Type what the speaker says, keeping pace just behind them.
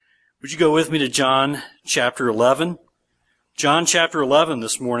Would you go with me to John chapter 11? John chapter 11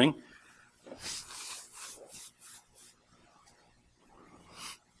 this morning.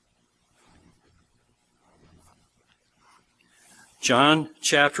 John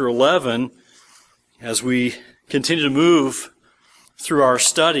chapter 11, as we continue to move through our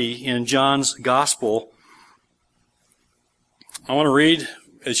study in John's Gospel, I want to read,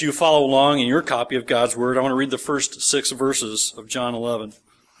 as you follow along in your copy of God's Word, I want to read the first 6 verses of John 11.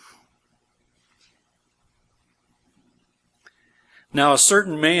 Now a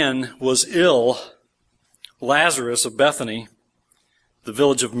certain man was ill, Lazarus of Bethany, the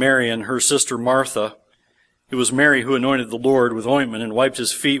village of Mary and her sister Martha. It was Mary who anointed the Lord with ointment and wiped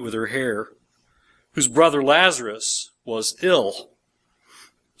his feet with her hair, whose brother Lazarus was ill.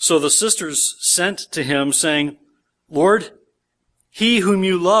 So the sisters sent to him, saying, Lord, he whom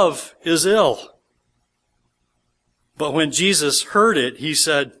you love is ill. But when Jesus heard it, he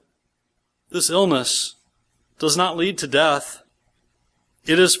said, This illness does not lead to death.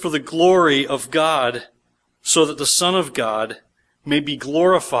 It is for the glory of God, so that the Son of God may be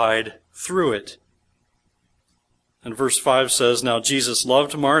glorified through it. And verse 5 says, Now Jesus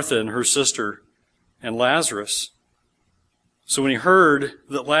loved Martha and her sister and Lazarus. So when he heard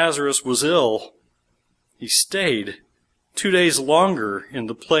that Lazarus was ill, he stayed 2 days longer in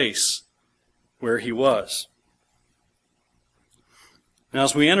the place where he was. Now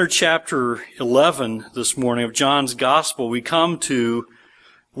as we enter chapter 11 this morning of John's Gospel, we come to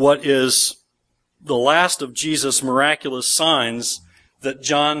what is the last of Jesus' miraculous signs that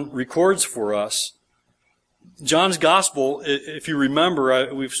John records for us. John's Gospel, if you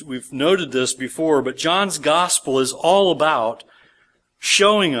remember, we've noted this before, but John's Gospel is all about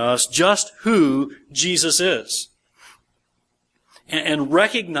showing us just who Jesus is and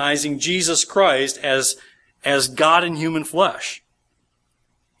recognizing Jesus Christ as God in human flesh.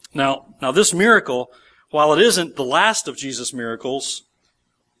 Now this miracle, while it isn't the last of Jesus' miracles,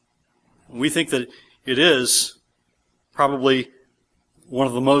 we think that it is probably one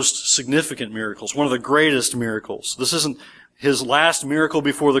of the most significant miracles, one of the greatest miracles. This isn't his last miracle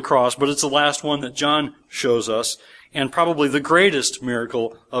before the cross, but it's the last one that John shows us, and probably the greatest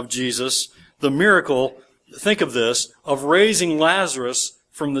miracle of Jesus, the miracle, think of this, of raising Lazarus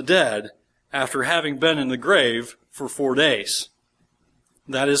from the dead after having been in the grave for 4 days.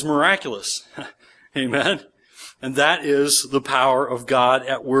 That is miraculous. Amen? And that is the power of God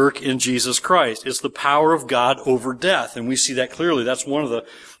at work in Jesus Christ. It's the power of God over death. And we see that clearly. That's one of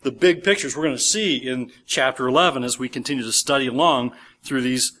the big pictures we're going to see in chapter 11 as we continue to study along through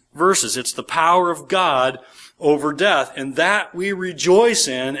these verses. It's the power of God over death. And that we rejoice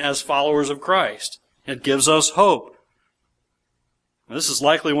in as followers of Christ. It gives us hope. Now, this is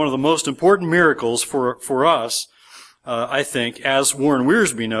likely one of the most important miracles for us, I think, as Warren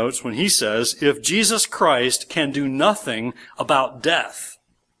Wiersbe notes when he says, if Jesus Christ can do nothing about death,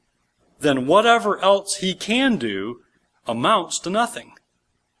 then whatever else he can do amounts to nothing.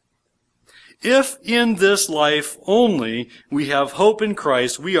 If in this life only we have hope in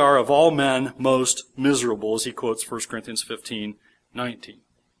Christ, we are of all men most miserable, as he quotes 1 Corinthians 15:19.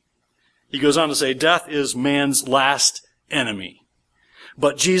 He goes on to say, death is man's last enemy.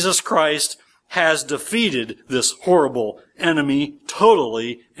 But Jesus Christ has defeated this horrible enemy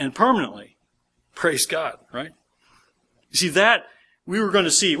totally and permanently. Praise God, right? You see, that we're going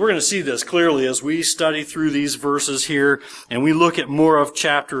to see this clearly as we study through these verses here and we look at more of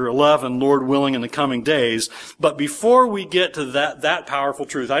chapter 11, Lord willing, in the coming days. But before we get to that powerful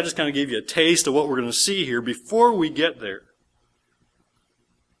truth, I just kind of gave you a taste of what we're going to see here. Before we get there,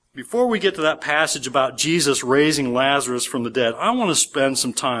 before we get to that passage about Jesus raising Lazarus from the dead, I want to spend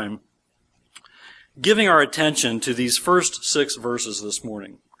some time giving our attention to these first 6 verses this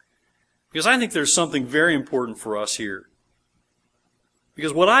morning. Because I think there's something very important for us here.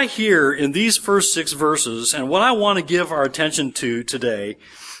 Because what I hear in these first 6 verses, and what I want to give our attention to today,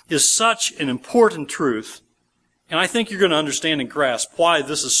 is such an important truth. And I think you're going to understand and grasp why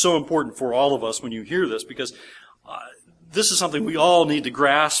this is so important for all of us when you hear this, because this is something we all need to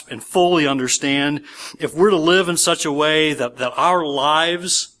grasp and fully understand if we're to live in such a way that our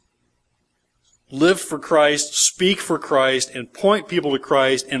lives live for Christ, speak for Christ, and point people to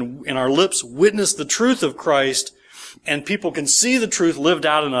Christ, and our lips witness the truth of Christ, and people can see the truth lived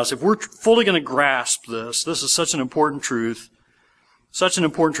out in us. If we're fully going to grasp this is such an important truth. Such an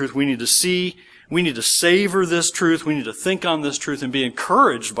important truth we need to see. We need to savor this truth. We need to think on this truth and be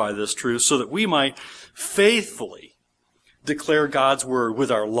encouraged by this truth so that we might faithfully declare God's Word with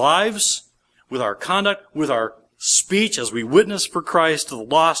our lives, with our conduct, with our speech, as we witness for Christ to the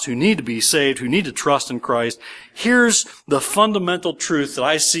lost who need to be saved, who need to trust in Christ, here's the fundamental truth that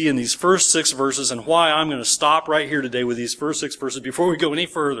I see in these first 6 verses and why I'm going to stop right here today with these first 6 verses before we go any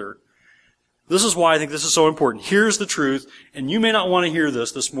further. This is why I think this is so important. Here's the truth, and you may not want to hear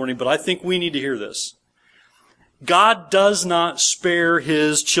this morning, but I think we need to hear this. God does not spare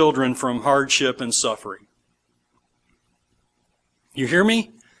His children from hardship and suffering. You hear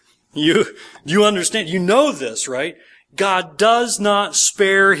me? You understand? You know this, right? God does not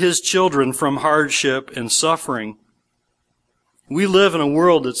spare His children from hardship and suffering. We live in a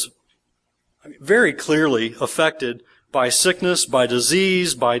world that's very clearly affected by sickness, by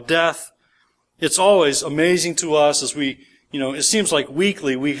disease, by death. It's always amazing to us as it seems like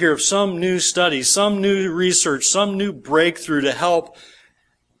weekly we hear of some new study, some new research, some new breakthrough to help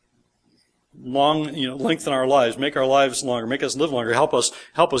lengthen our lives, make our lives longer, make us live longer, help us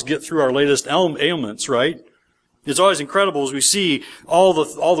get through our latest ailments, right? It's always incredible as we see all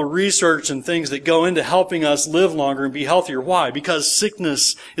the research and things that go into helping us live longer and be healthier. Why? Because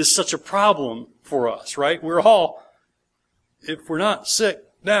sickness is such a problem for us, right? If we're not sick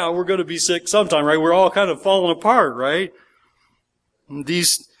now, we're going to be sick sometime, right? We're all kind of falling apart, right? And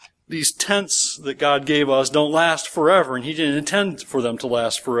these tents that God gave us don't last forever, and He didn't intend for them to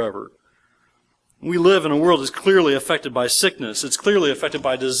last forever. We live in a world that's clearly affected by sickness. It's clearly affected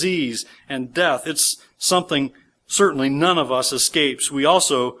by disease and death. It's something certainly none of us escapes. We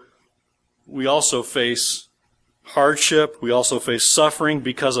also face hardship. We also face suffering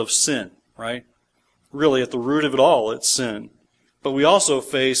because of sin, right? Really, at the root of it all, it's sin. But we also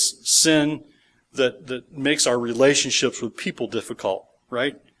face sin that makes our relationships with people difficult,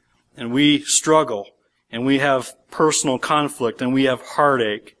 right? And we struggle, and we have personal conflict, and we have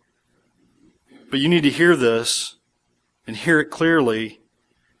heartache. But you need to hear this and hear it clearly.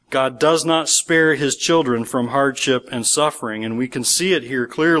 God does not spare His children from hardship and suffering, and we can see it here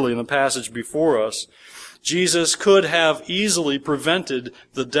clearly in the passage before us. Jesus could have easily prevented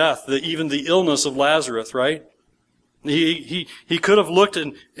the death, even the illness of Lazarus, right? He could have looked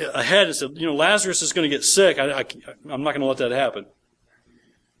ahead and said, Lazarus is going to get sick. I'm not going to let that happen.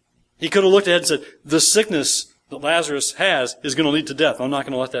 He could have looked ahead and said, the sickness that Lazarus has is going to lead to death. I'm not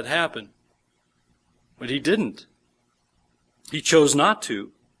going to let that happen. But He didn't. He chose not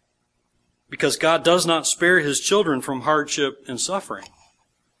to. Because God does not spare His children from hardship and suffering.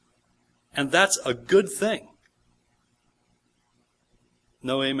 And that's a good thing.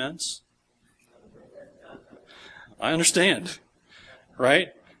 No amens? I understand. Right?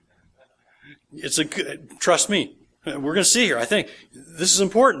 Trust me. We're going to see here, I think, this is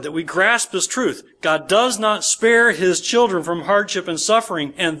important that we grasp this truth. God does not spare His children from hardship and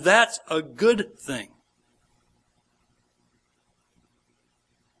suffering, and that's a good thing.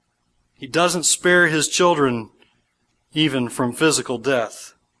 He doesn't spare His children even from physical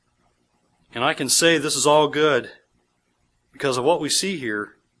death. And I can say this is all good because of what we see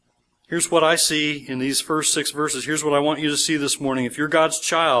here. Here's what I see in these first 6 verses. Here's what I want you to see this morning. If you're God's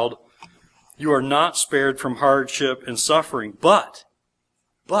child, you are not spared from hardship and suffering. But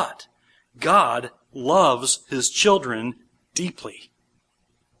God loves His children deeply.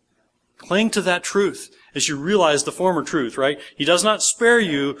 Cling to that truth as you realize the former truth, right? He does not spare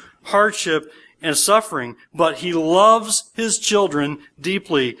you hardship and suffering, but He loves His children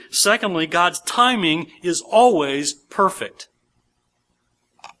deeply. Secondly, God's timing is always perfect.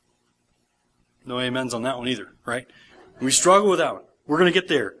 No amens on that one either, right? We struggle with that one. We're going to get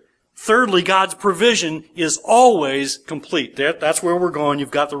there. Thirdly, God's provision is always complete. That's where we're going.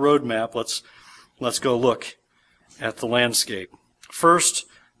 You've got the roadmap. Let's go look at the landscape. First,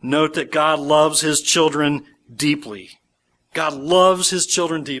 note that God loves His children deeply. God loves His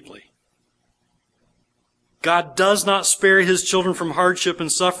children deeply. God does not spare His children from hardship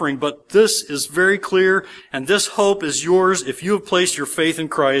and suffering, but this is very clear, and this hope is yours if you have placed your faith in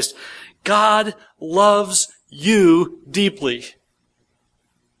Christ. God loves you deeply.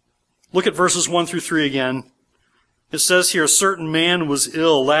 Look at verses 1 through 3 again. It says here, a certain man was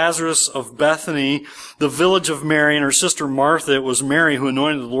ill, Lazarus of Bethany, the village of Mary, and her sister Martha. It was Mary who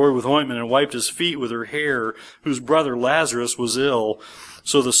anointed the Lord with ointment and wiped His feet with her hair, whose brother Lazarus was ill.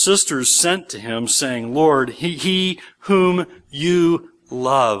 So the sisters sent to Him, saying, Lord, he whom you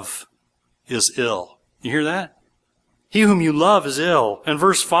love is ill. You hear that? He whom you love is ill. And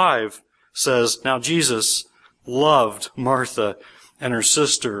verse 5 says, now Jesus loved Martha and her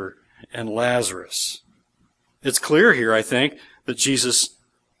sister and Lazarus. It's clear here, I think, that Jesus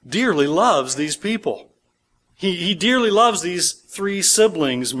dearly loves these people. He dearly loves these 3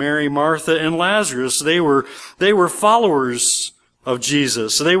 siblings, Mary, Martha, and Lazarus. They were followers of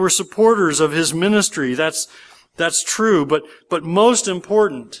Jesus. They were supporters of His ministry. That's That's true, but most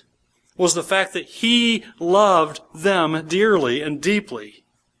important was the fact that He loved them dearly and deeply.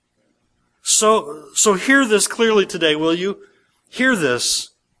 So hear this clearly today, will you? Hear this.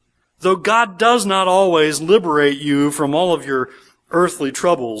 Though God does not always liberate you from all of your earthly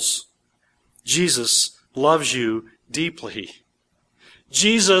troubles, Jesus loves you deeply.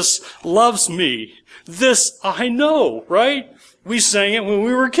 Jesus loves me. This I know, right? We sang it when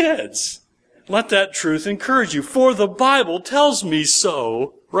we were kids. Let that truth encourage you, for the Bible tells me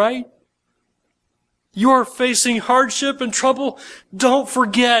so, right? You are facing hardship and trouble. Don't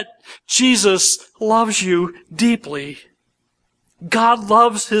forget, Jesus loves you deeply. God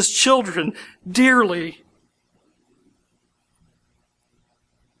loves His children dearly.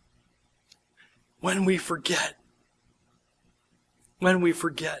 When we forget,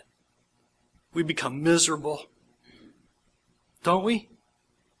 we become miserable. Don't we?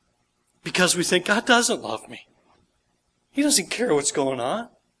 Because we think God doesn't love me. He doesn't care what's going on.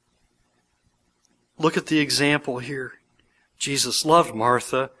 Look at the example here. Jesus loved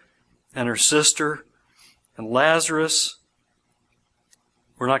Martha and her sister and Lazarus.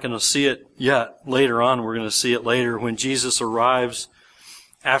 We're not going to see it yet. Later on, we're going to see it later when Jesus arrives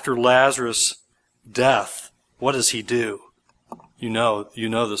after Lazarus' death. What does He do? You know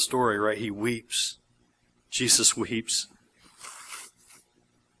the story, right? He weeps. Jesus weeps.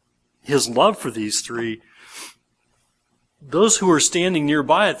 His love for these three, those who were standing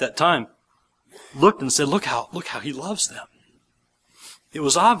nearby at that time looked and said, look how He loves them. It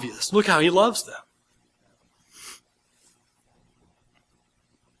was obvious. Look how He loves them.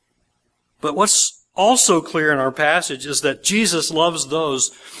 But what's also clear in our passage is that Jesus loves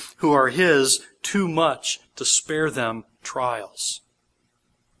those who are His too much to spare them trials.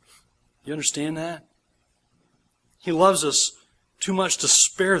 You understand that? He loves us too much to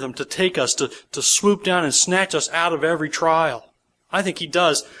spare them, to take us, to swoop down and snatch us out of every trial. I think He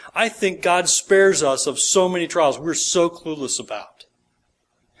does. I think God spares us of so many trials we're so clueless about.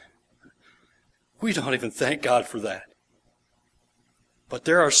 We don't even thank God for that. But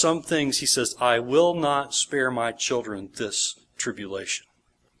there are some things He says, I will not spare my children this tribulation.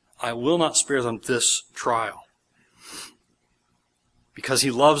 I will not spare them this trial. Because He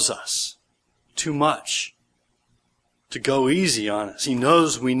loves us too much to go easy on us. He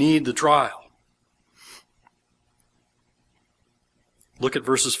knows we need the trial. Look at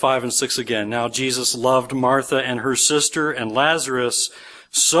verses 5 and 6 again. Now Jesus loved Martha and her sister and Lazarus.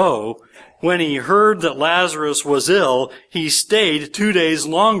 So, when He heard that Lazarus was ill, He stayed 2 days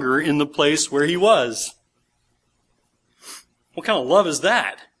longer in the place where he was. What kind of love is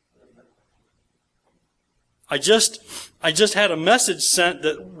that? I just had a message sent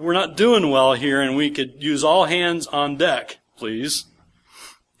that we're not doing well here and we could use all hands on deck, please.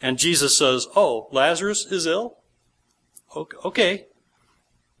 And Jesus says, oh, Lazarus is ill? Okay.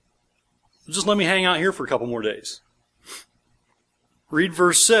 Just let me hang out here for a couple more days. Read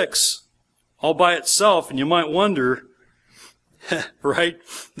verse 6 all by itself and you might wonder, right?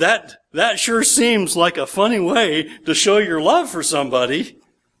 That sure seems like a funny way to show your love for somebody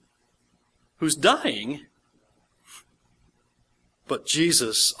who's dying. But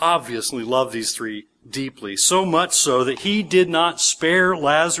Jesus obviously loved these three deeply, so much so that He did not spare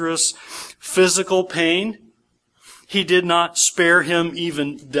Lazarus physical pain. He did not spare him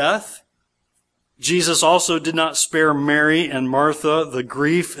even death. Jesus also did not spare Mary and Martha the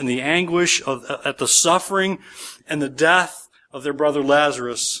grief and the anguish at the suffering and the death of their brother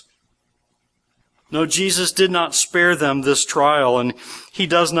Lazarus. No, Jesus did not spare them this trial, and He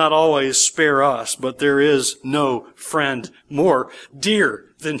does not always spare us, but there is no friend more dear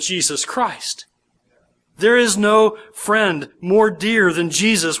than Jesus Christ. There is no friend more dear than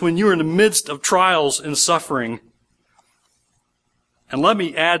Jesus when you are in the midst of trials and suffering. And let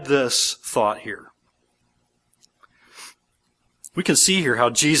me add this thought here. We can see here how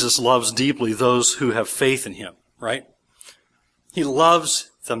Jesus loves deeply those who have faith in Him, right? He loves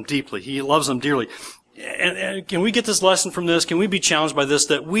them deeply. He loves them dearly. And can we get this lesson from this? Can we be challenged by this?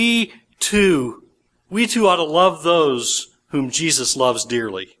 That we too ought to love those whom Jesus loves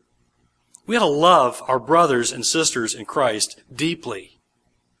dearly. We ought to love our brothers and sisters in Christ deeply.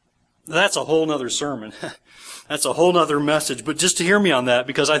 That's a whole nother sermon. That's a whole nother message. But just to hear me on that,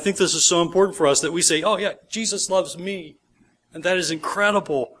 because I think this is so important for us that we say, oh yeah, Jesus loves me. And that is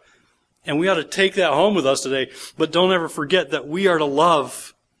incredible. And we ought to take that home with us today. But don't ever forget that we are to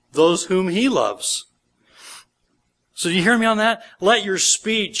love those whom He loves. So do you hear me on that? Let your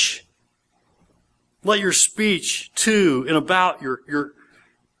speech to and about your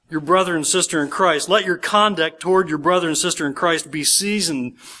your brother and sister in Christ. Let your conduct toward your brother and sister in Christ be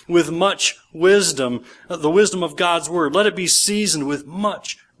seasoned with much wisdom, the wisdom of God's Word. Let it be seasoned with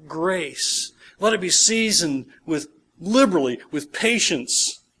much grace. Let it be seasoned with liberally, with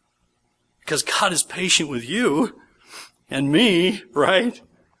patience. Because God is patient with you and me, right?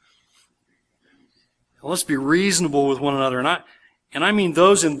 Let's be reasonable with one another. And I mean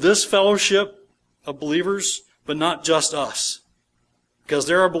those in this fellowship of believers, but not just us. Because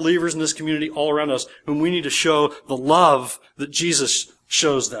there are believers in this community all around us whom we need to show the love that Jesus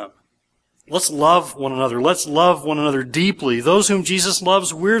shows them. Let's love one another. Let's love one another deeply. Those whom Jesus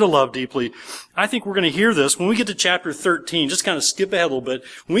loves, we're to love deeply. I think we're going to hear this when we get to chapter 13. Just kind of skip ahead a little bit.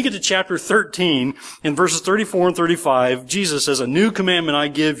 When we get to chapter 13, in verses 34 and 35, Jesus says, "A new commandment I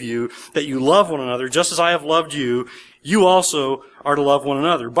give you, that you love one another, just as I have loved you. You also are to love one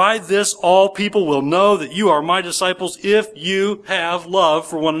another. By this all people will know that you are my disciples if you have love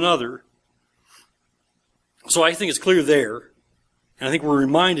for one another." So I think it's clear there, and I think we're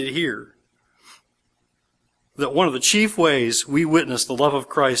reminded here, that one of the chief ways we witness the love of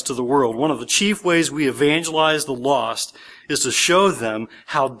Christ to the world, one of the chief ways we evangelize the lost, is to show them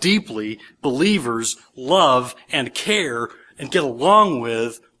how deeply believers love and care and get along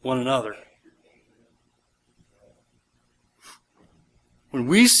with one another. When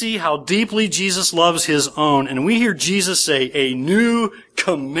we see how deeply Jesus loves His own, and we hear Jesus say, "A new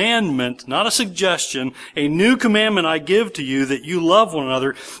commandment," not a suggestion, "a new commandment I give to you, that you love one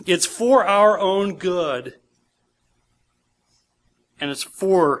another," it's for our own good. And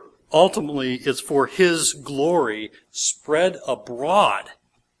ultimately, it's for His glory spread abroad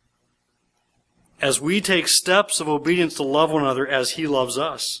as we take steps of obedience to love one another as He loves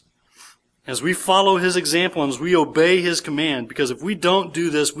us. As we follow His example and as we obey His command, because if we don't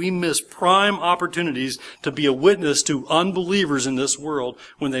do this, we miss prime opportunities to be a witness to unbelievers in this world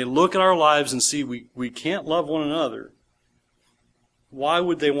when they look at our lives and see we can't love one another. Why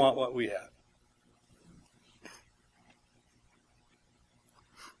would they want what we have?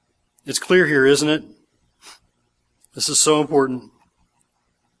 It's clear here, isn't it? This is so important,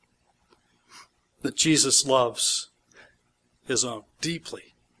 that Jesus loves His own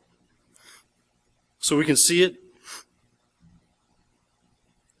deeply. So we can see it,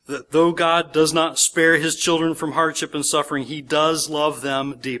 that though God does not spare His children from hardship and suffering, He does love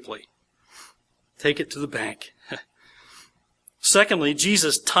them deeply. Take it to the bank. Secondly,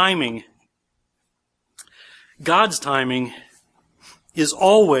 Jesus' timing. God's timing is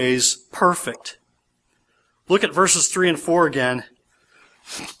always perfect. Look at verses 3 and 4 again.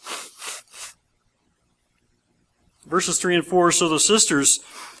 Verses 3 and 4, "So the sisters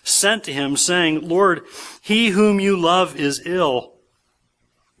sent to Him, saying, 'Lord, he whom you love is ill.'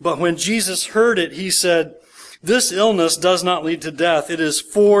 But when Jesus heard it, He said, 'This illness does not lead to death. It is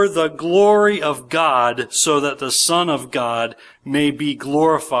for the glory of God, so that the Son of God may be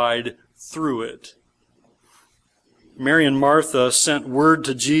glorified through it.'" Mary and Martha sent word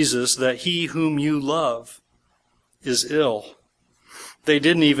to Jesus that He whom you love is ill. They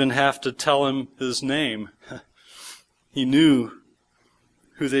didn't even have to tell Him His name. He knew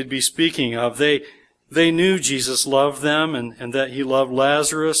who they'd be speaking of. They knew Jesus loved them and that He loved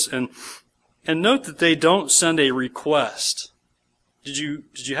Lazarus. And note that they don't send a request. Did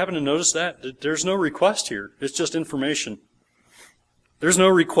you happen to notice that? There's no request here. It's just information. There's no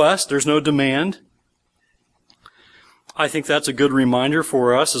request. There's no demand. I think that's a good reminder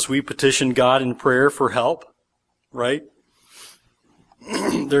for us as we petition God in prayer for help, right?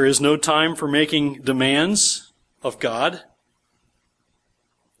 There is no time for making demands of God.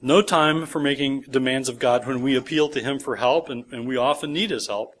 No time for making demands of God when we appeal to Him for help, and we often need His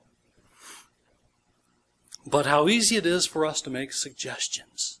help. But how easy it is for us to make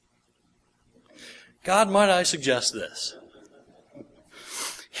suggestions. God, might I suggest this?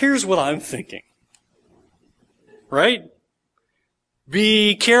 Here's what I'm thinking. Right?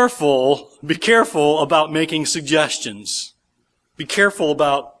 Be careful about making suggestions. Be careful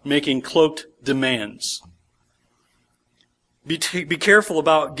about making cloaked demands. Be careful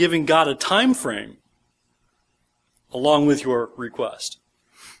about giving God a time frame along with your request.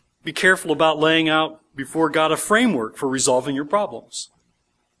 Be careful about laying out before God a framework for resolving your problems.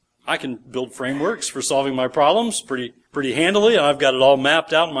 I can build frameworks for solving my problems pretty handily. I've got it all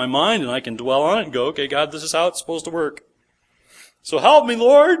mapped out in my mind, and I can dwell on it and go, "Okay, God, this is how it's supposed to work. So help me,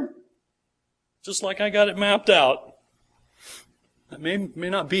 Lord." Just like I got it mapped out. That may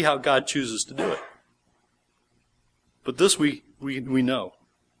not be how God chooses to do it. But this we know.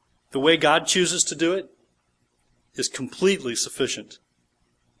 The way God chooses to do it is completely sufficient.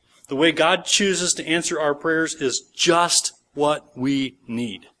 The way God chooses to answer our prayers is just what we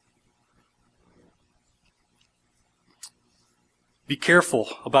need. be careful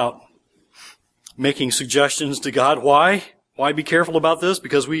about making suggestions to God. Why? Why be careful about this?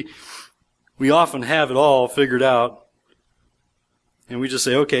 Because we often have it all figured out. And we just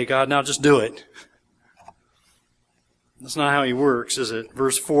say, okay, God, now just do it. That's not how He works, is it?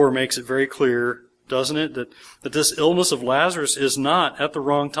 Verse 4 makes it very clear, doesn't it, that this illness of Lazarus is not at the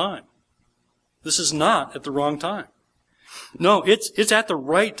wrong time. This is not at the wrong time. No, it's at the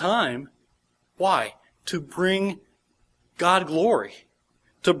right time. Why? To bring God glory.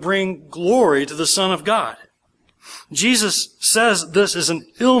 To bring glory to the Son of God. Jesus says this is an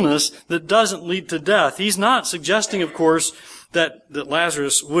illness that doesn't lead to death. He's not suggesting, of course, that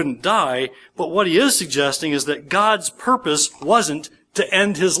Lazarus wouldn't die, but what he is suggesting is that God's purpose wasn't to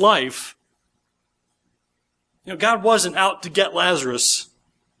end his life. God wasn't out to get Lazarus.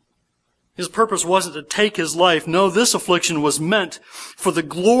 His purpose wasn't to take his life. No, this affliction was meant for the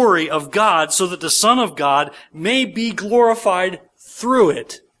glory of God, so that the Son of God may be glorified through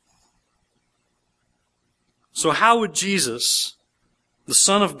it. So how would Jesus, the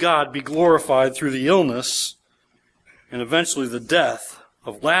Son of God, be glorified through the illness and eventually the death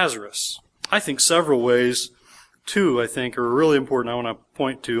of Lazarus? I think several ways. Two, I think, are really important I want to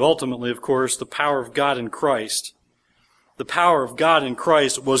point to. Ultimately, of course, the power of God in Christ. The power of God in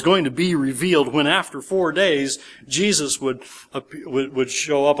Christ was going to be revealed when after 4 days, Jesus would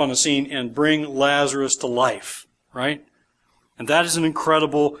show up on the scene and bring Lazarus to life, right? And that is an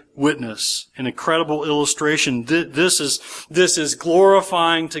incredible witness, an incredible illustration. This is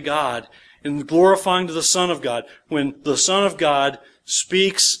glorifying to God and glorifying to the Son of God when the Son of God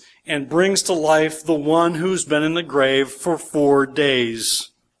speaks and brings to life the one who's been in the grave for 4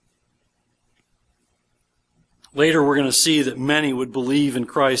 days. Later we're going to see that many would believe in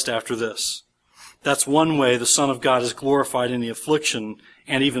Christ after this. That's one way the Son of God is glorified in the affliction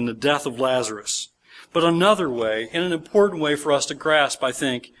and even the death of Lazarus. But another way, and an important way for us to grasp, I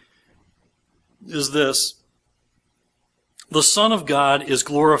think, is this. The Son of God is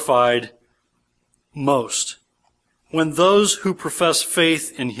glorified most when those who profess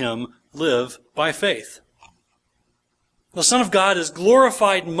faith in Him live by faith. The Son of God is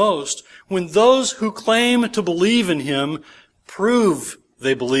glorified most when those who claim to believe in Him prove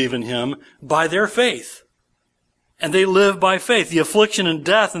they believe in Him by their faith. And they live by faith. The affliction and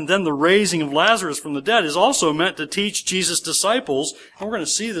death and then the raising of Lazarus from the dead is also meant to teach Jesus' disciples, and we're going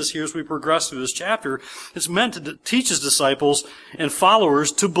to see this here as we progress through this chapter, it's meant to teach His disciples and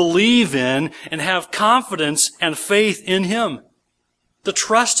followers to believe in and have confidence and faith in Him. To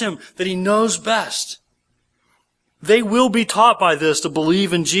trust Him that He knows best. They will be taught by this to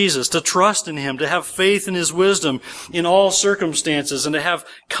believe in Jesus, to trust in Him, to have faith in His wisdom in all circumstances, and to have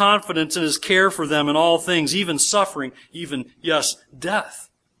confidence in His care for them in all things, even suffering, even, yes,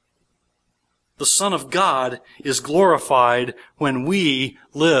 death. The Son of God is glorified when we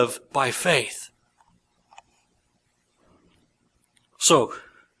live by faith. So,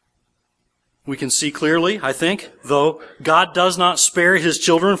 we can see clearly, I think, though God does not spare His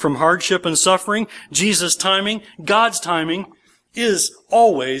children from hardship and suffering, Jesus' timing, God's timing, is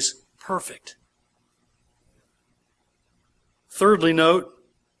always perfect. Thirdly, note,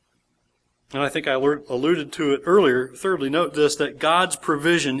 and I think I alluded to it earlier, thirdly, note this, that God's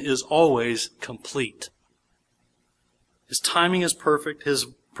provision is always complete. His timing is perfect. His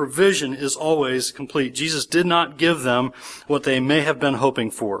provision is always complete. Jesus did not give them what they may have been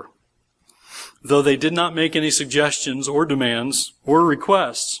hoping for. Though they did not make any suggestions or demands or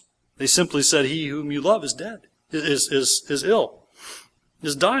requests, they simply said, "He whom you love is dead, is ill,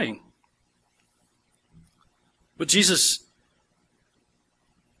 is dying." But Jesus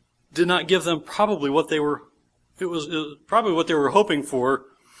did not give them probably what they were. It was probably what they were hoping for.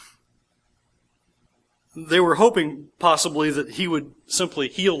 They were hoping possibly that He would simply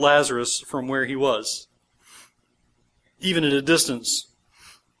heal Lazarus from where he was, even at a distance.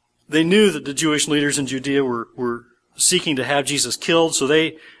 They knew that the Jewish leaders in Judea were seeking to have Jesus killed, so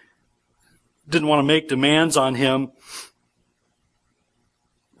they didn't want to make demands on Him.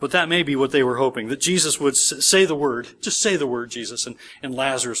 But that may be what they were hoping, that Jesus would say the word, just say the word, Jesus, and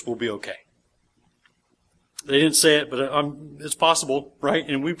Lazarus will be okay. They didn't say it, but it's possible, right?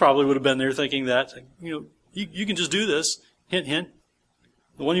 And we probably would have been there thinking that, you can just do this. Hint, hint.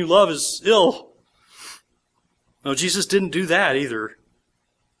 The one you love is ill. No, Jesus didn't do that either.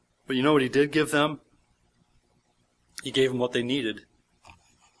 But you know what He did give them? He gave them what they needed.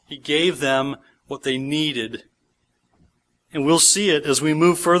 He gave them what they needed. And we'll see it as we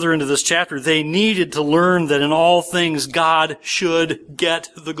move further into this chapter. They needed to learn that in all things God should get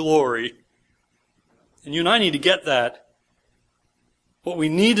the glory. And you and I need to get that. What we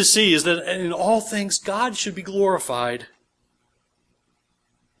need to see is that in all things God should be glorified.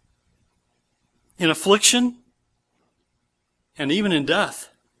 in affliction, and even in death.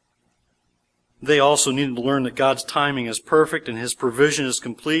 They also needed to learn that God's timing is perfect and His provision is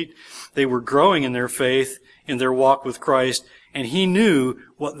complete. They were growing in their faith, in their walk with Christ, and He knew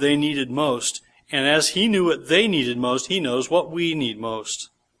what they needed most. And as He knew what they needed most, He knows what we need most.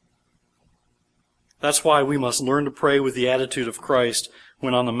 That's why we must learn to pray with the attitude of Christ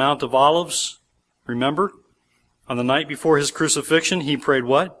when on the Mount of Olives, remember, on the night before His crucifixion, He prayed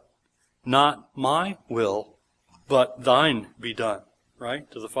what? Not my will, but thine be done. Right?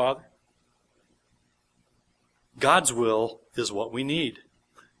 To the Father. God's will is what we need.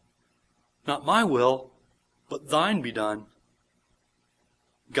 Not my will, but thine be done.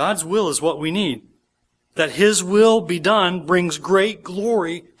 God's will is what we need. That His will be done brings great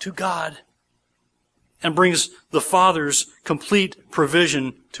glory to God and brings the Father's complete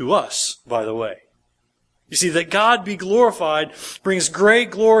provision to us, by the way. You see, that God be glorified brings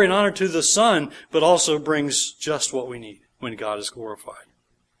great glory and honor to the Son, but also brings just what we need when God is glorified.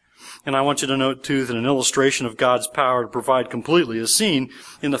 And I want you to note, too, that an illustration of God's power to provide completely is seen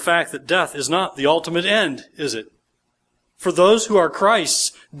in the fact that death is not the ultimate end, is it? For those who are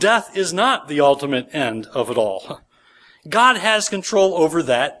Christ's, death is not the ultimate end of it all. God has control over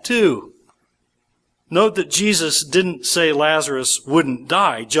that, too. Note that Jesus didn't say Lazarus wouldn't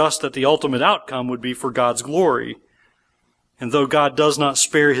die, just that the ultimate outcome would be for God's glory. And though God does not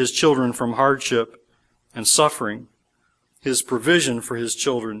spare His children from hardship and suffering, His provision for His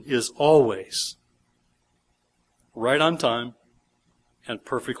children is always right on time and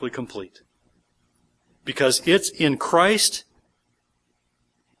perfectly complete. Because it's in Christ,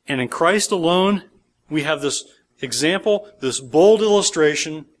 and in Christ alone, we have this example, this bold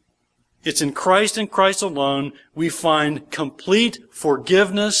illustration. It's in Christ and Christ alone we find complete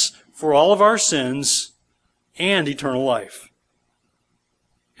forgiveness for all of our sins and eternal life.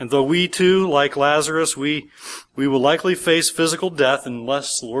 And though we too, like Lazarus, we will likely face physical death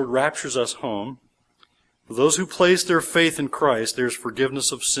unless the Lord raptures us home, for those who place their faith in Christ, there's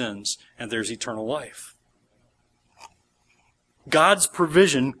forgiveness of sins and there's eternal life. God's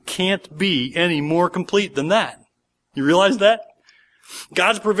provision can't be any more complete than that. You realize that?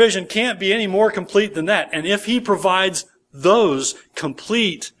 God's provision can't be any more complete than that. And if He provides those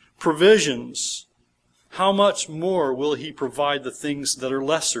complete provisions, how much more will He provide the things that are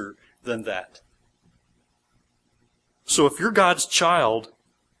lesser than that? So if you're God's child,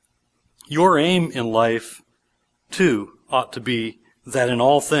 your aim in life, too, ought to be that in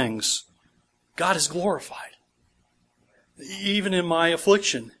all things, God is glorified. Even in my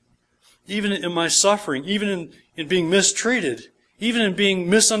affliction, even in my suffering, even in being mistreated, even in being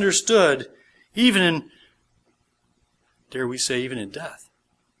misunderstood, even in, dare we say, even in death.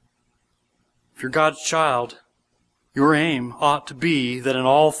 If you're God's child, your aim ought to be that in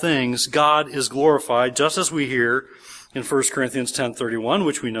all things God is glorified, just as we hear in 1 Corinthians 10:31,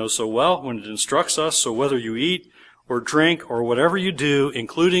 which we know so well when it instructs us, so whether you eat or drink or whatever you do,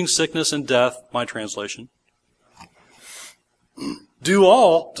 including sickness and death, my translation, do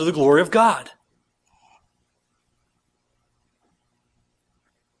all to the glory of God.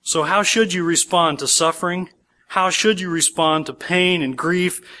 So how should you respond to suffering? How should you respond to pain and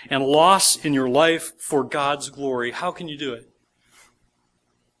grief and loss in your life for God's glory? How can you do it?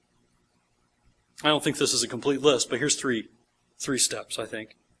 I don't think this is a complete list, but here's three steps, I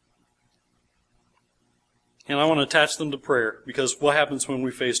think. And I want to attach them to prayer, because what happens when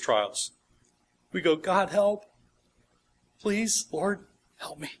we face trials? We go, God, help. Please, Lord,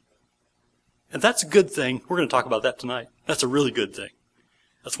 help me. And that's a good thing. We're going to talk about that tonight. That's a really good thing.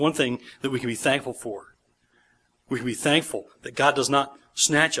 That's one thing that we can be thankful for. We can be thankful that God does not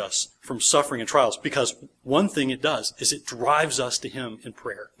snatch us from suffering and trials, because one thing it does is it drives us to Him in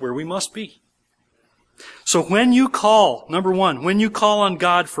prayer, where we must be. So when you call, number one, when you call on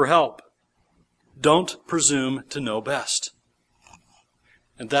God for help, don't presume to know best.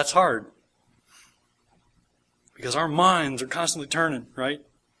 And that's hard, because our minds are constantly turning, right?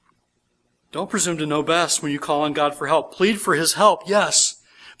 Don't presume to know best when you call on God for help. Plead for His help, yes,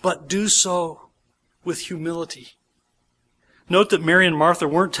 but do so with humility. Note that Mary and Martha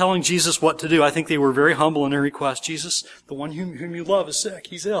weren't telling Jesus what to do. I think they were very humble in their request. Jesus, the one whom you love is sick.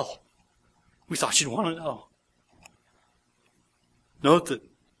 He's ill. We thought you'd want to know. Note that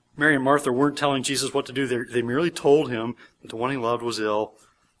Mary and Martha weren't telling Jesus what to do. They merely told Him that the one He loved was ill.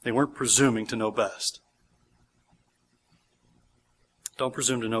 They weren't presuming to know best. Don't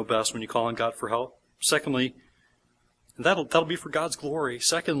presume to know best when you call on God for help. Secondly, and that'll be for God's glory.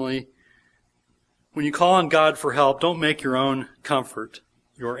 Secondly, when you call on God for help, don't make your own comfort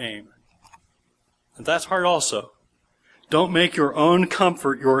your aim. And that's hard also. Don't make your own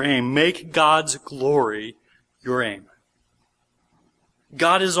comfort your aim. Make God's glory your aim.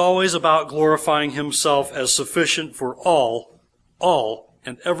 God is always about glorifying himself as sufficient for all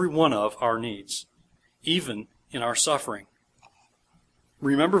and every one of our needs, even in our suffering.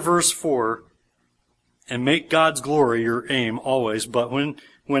 Remember verse 4, and make God's glory your aim always. But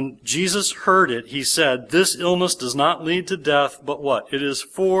when Jesus heard it, he said, this illness does not lead to death, but what? It is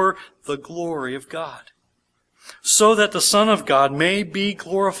for the glory of God, so that the Son of God may be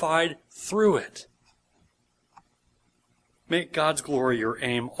glorified through it. Make God's glory your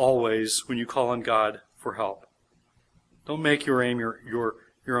aim always when you call on God for help. Don't make your aim your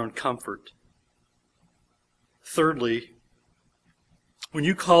own comfort. Thirdly, when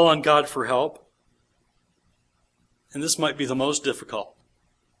you call on God for help, and this might be the most difficult,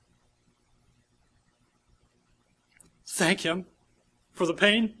 thank Him for the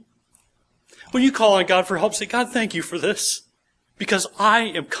pain. When you call on God for help, say, God, thank you for this, because I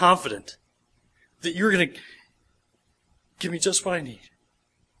am confident that you're going to give me just what I need.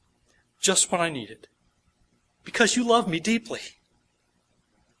 Just when I need it. Because you love me deeply.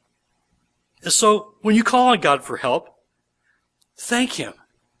 And so, when you call on God for help, thank Him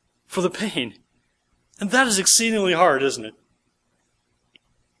for the pain. And that is exceedingly hard, isn't it?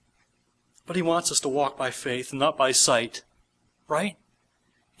 But He wants us to walk by faith and not by sight. Right?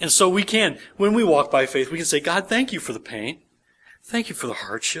 And so we can, when we walk by faith, we can say, God, thank you for the pain. Thank you for the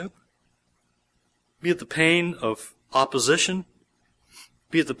hardship. Be it the pain of opposition,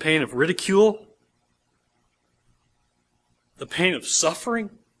 be it the pain of ridicule, the pain of suffering,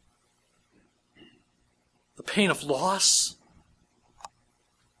 the pain of loss,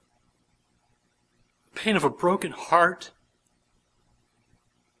 the pain of a broken heart,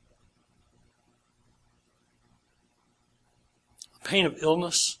 the pain of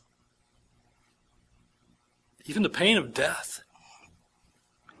illness, even the pain of death.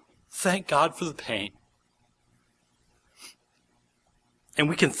 Thank God for the pain. And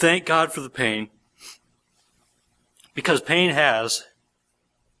we can thank God for the pain because pain has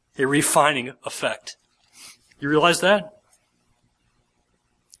a refining effect. You realize that?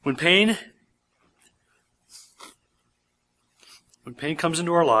 When pain comes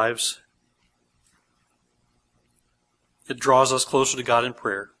into our lives, it draws us closer to God in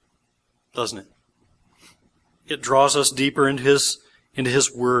prayer, doesn't it? It draws us deeper into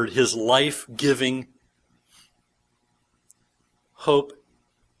His Word, His life-giving,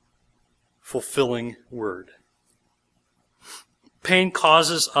 hope-fulfilling Word. Pain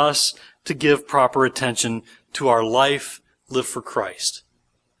causes us to give proper attention to our life lived for Christ,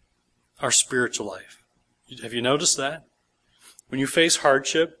 our spiritual life. Have you noticed that? When you face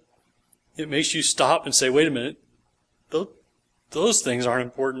hardship, it makes you stop and say, wait a minute, those things aren't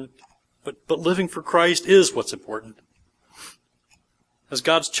important, but living for Christ is what's important. As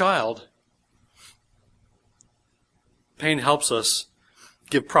God's child, pain helps us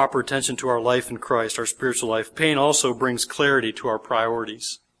give proper attention to our life in Christ, our spiritual life. Pain also brings clarity to our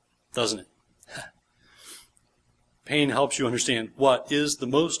priorities, doesn't it? Pain helps you understand what is the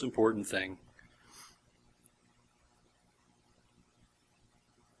most important thing.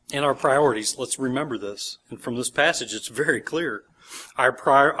 And our priorities, let's remember this. And from this passage, it's very clear. Our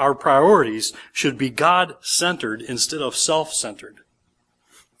priorities should be God-centered instead of self-centered.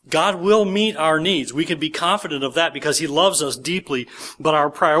 God will meet our needs. We can be confident of that because He loves us deeply, but our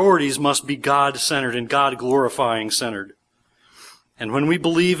priorities must be God-centered and God-glorifying centered. And when we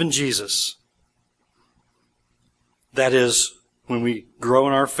believe in Jesus, that is, when we grow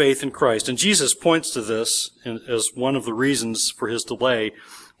in our faith in Christ, and Jesus points to this as one of the reasons for His delay.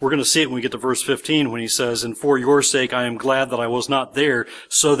 We're going to see it when we get to verse 15 when He says, and for your sake I am glad that I was not there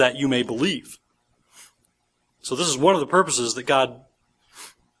so that you may believe. So this is one of the purposes that God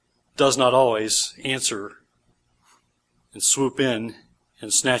does not always answer and swoop in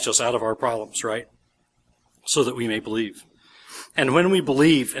and snatch us out of our problems, right? So that we may believe. And when we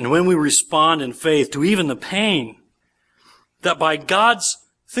believe and when we respond in faith to even the pain, that by God's,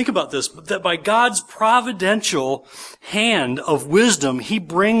 think about this, that by God's providential hand of wisdom He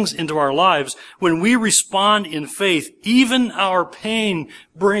brings into our lives, when we respond in faith, even our pain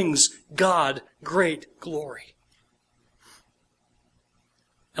brings God great glory.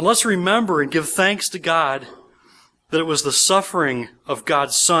 And let's remember and give thanks to God that it was the suffering of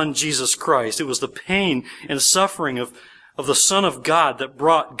God's Son, Jesus Christ. It was the pain and suffering of the Son of God that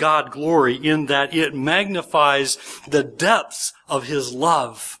brought God glory, in that it magnifies the depths of His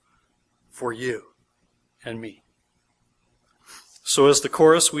love for you and me. So as the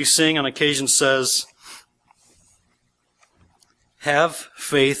chorus we sing on occasion says, have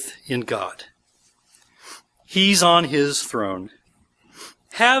faith in God. He's on His throne.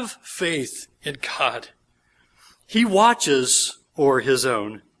 Have faith in God. He watches o'er His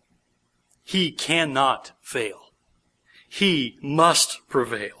own. He cannot fail. He must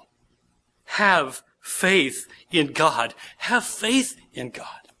prevail. Have faith in God. Have faith in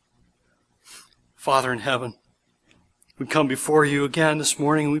God. Father in heaven, we come before You again this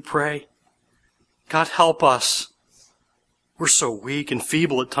morning and we pray, God, help us. We're so weak and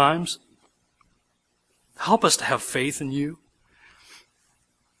feeble at times. Help us to have faith in You.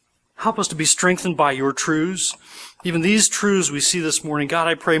 Help us to be strengthened by Your truths. Even these truths we see this morning, God,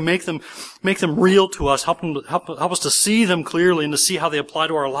 I pray, make them real to us. Help us to see them clearly and to see how they apply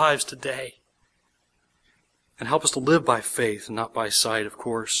to our lives today. And help us to live by faith and not by sight, of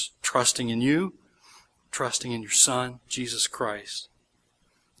course, trusting in You, trusting in Your Son, Jesus Christ,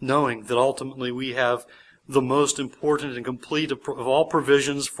 knowing that ultimately we have the most important and complete of all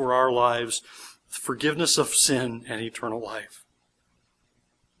provisions for our lives, forgiveness of sin and eternal life.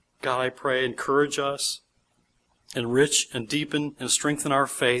 God, I pray, encourage us, enrich and deepen and strengthen our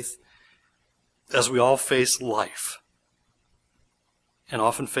faith as we all face life and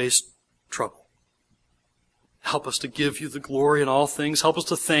often face trouble. Help us to give You the glory in all things. Help us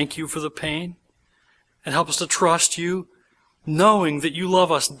to thank You for the pain. And help us to trust You, knowing that You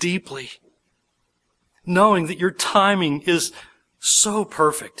love us deeply, knowing that Your timing is so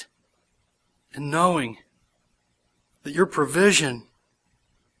perfect, and knowing that Your provision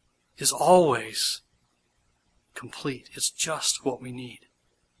is always complete. It's just what we need.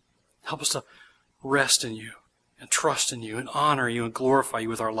 Help us to rest in You and trust in You and honor You and glorify You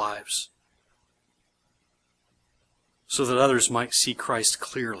with our lives so that others might see Christ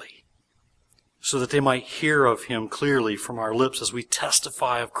clearly, so that they might hear of Him clearly from our lips as we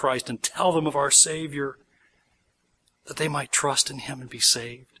testify of Christ and tell them of our Savior, that they might trust in Him and be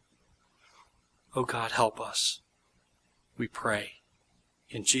saved. Oh God, help us, we pray.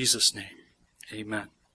 In Jesus' name, amen.